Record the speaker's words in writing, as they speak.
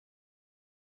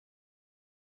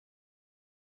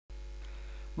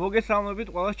მოგესალმებით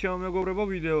ყველას ჩემო მეგობრებო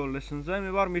ვიდეო ლესონზე, მე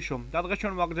ვარ მიშო. და დღეს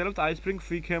ჩვენ ვაგრძელებთ iSpring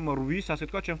Freecam 8-ის, ასე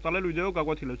თქვა, შემსწავლელ ვიდეო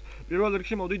გაკვეთილებს. პირველ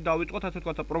რიგში მოდით დავიწყოთ ასე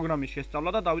თქვა პროგრამის შესწავლა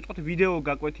და დავიწყოთ ვიდეო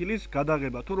გაკვეთილის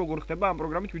გადაღება. თუ როგორ ხდება ამ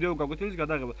პროგრამით ვიდეო გაკვეთილის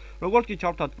გადაღება. როგორც კი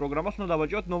ჩავთვალთ პროგრამას, უნდა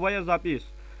დავაჭიროთ ნოვაია ზაპის.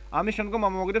 ამის შემდგომ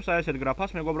ამომაგდებს აი ესეთ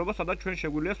გრაფას, მეგობრებო, სადაც ჩვენ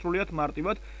შეგვიძლია სრულიად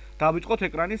მარტივად დავიწყოთ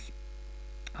ეკრანის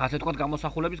ასე თქვა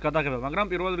გამოსახულების გადაღება, მაგრამ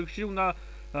პირველ რიგში უნდა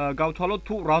გავთვალოთ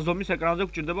თუ რა ზომის ეკრანზე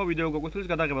გვჭირდება ვიდეო გაკვეთილის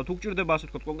გადაღება. თუ გვჭირდება ასე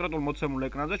თქვა კონკრეტულ მოცემულ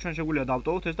ეკრანზე, ჩვენ შეგვიძლია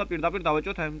დავტოვოთ ეს და პირდაპირ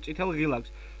დავაჭიროთ ამ წითელ ღილაკს.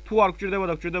 თუ არ გვჭირდება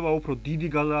და გვჭირდება უფრო დიდი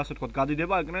ასე თქვა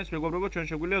გადიდება ეკრანის, მეგობრებო, ჩვენ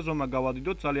შეგვიძლია ზომა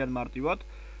გავადიდოთ ძალიან მარტივად.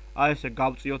 აი ესე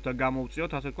გავწიოთ და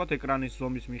გამოვწიოთ ასე თქვა ეკრანის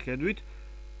ზომის მიხედვით.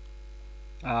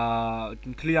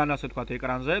 მთლიან ასე თქვა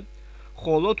ეკრანზე.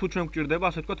 ხოლო თუ ჩვენ გვჭირდება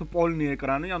ასე თქვა პოლნი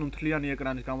ეკრანი, ანუ მთლიანი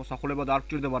ეკრანის გამოსახულება და არ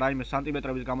გვჭირდება რაიმე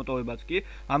სანტიმეტრების გამოტოვებაც კი,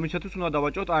 ამისათვის უნდა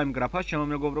დავაჭიროთ აი ამ გრაფას, ჩემო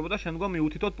მეგობრებო, და შემდგომ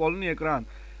მივუთითოთ პოლნი ეკრანი.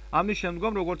 ამის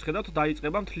შემდგომ, როგორც ხედავთ,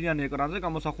 დაიწყება მთლიანი ეკრანზე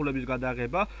გამოსახულების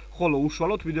გადაღება, ხოლო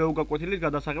უშუალოდ ვიდეო გაკვეთილის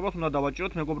გადასაღებად უნდა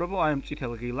დავაჭიროთ მეგობრებო აი ამ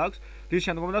წითელ ღილაკს, რის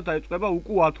შემდგომაც დაიწყება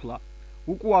უკუათვლა.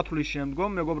 უკუათვლის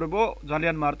შემდგომ, მეგობრებო,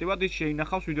 ძალიან მარტივად ის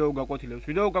შეინახავს ვიდეო გაკვეთილებს.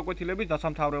 ვიდეო გაკვეთილების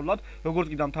დასამთავრებლად, როგორც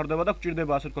კი დამთავრდება და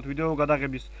გვჭირდება ასე ვთქვათ ვიდეო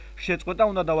გადაღების შეწყვეტა,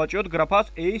 უნდა დავაჭიროთ გრაფას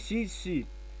ACC.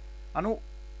 ანუ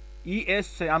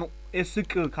ESC, ანუ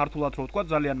SK ქართულად რო ვთქვათ,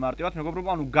 ძალიან მარტივად, მეგობრებო,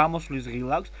 ანუ გამოსვლის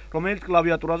ღილაკს, რომელიც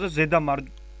კლავიატურაზე ზედა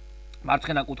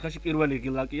მარცხენა კუთხეში პირველი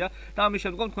ღილაკია და ამის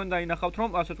შემდგომ თქვენ დაინახავთ, რომ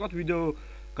ასე ვთქვათ ვიდეო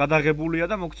გადაღებულია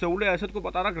და მოქცეულია ასე თქვა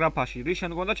პატარა გრაფაში. რის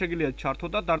შემდგომაც შეგიძლიათ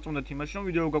ჩართოთ და დარწმუნდეთ იმაში, რომ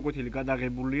ვიდეო გაკვეთილი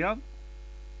გადაღებულია.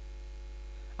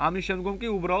 ამის შემდგომ კი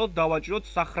უბრალოდ დავაჭიროთ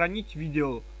სახრანით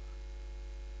ვიდეო.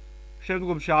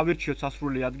 შემდგომში ავირჩიოთ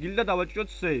სასრული ადგილი და დავაჭიროთ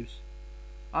saves.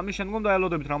 ამის შემდგომ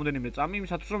დაელოდებით რამოდენიმე წამი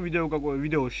იმისათვის, რომ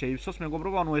ვიდეო შეივსოს,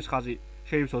 მეგობრებო, ანუ ეს ხაზი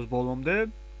შეივსოს ბოლომდე.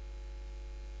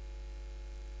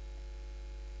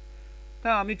 და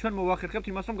ამით ჩვენ მოვახერხებთ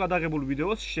იმას, რომ გადაღებულ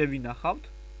ვიდეოს შევინახავთ.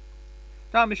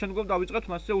 და ამის შემდგომ დავიწყებთ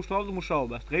მასზე უშუალოდ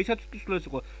მუშაობას. დღეისათვის ეს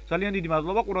იყო. ძალიან დიდი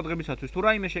მადლობა ყურადღებისათვის. თუ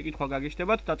რაიმე შეკითხვა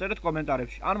გაგიჩნდებათ, დაწერეთ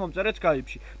კომენტარებში. ან მომწერეთ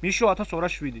Skype-ში. მიშო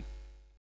 1207.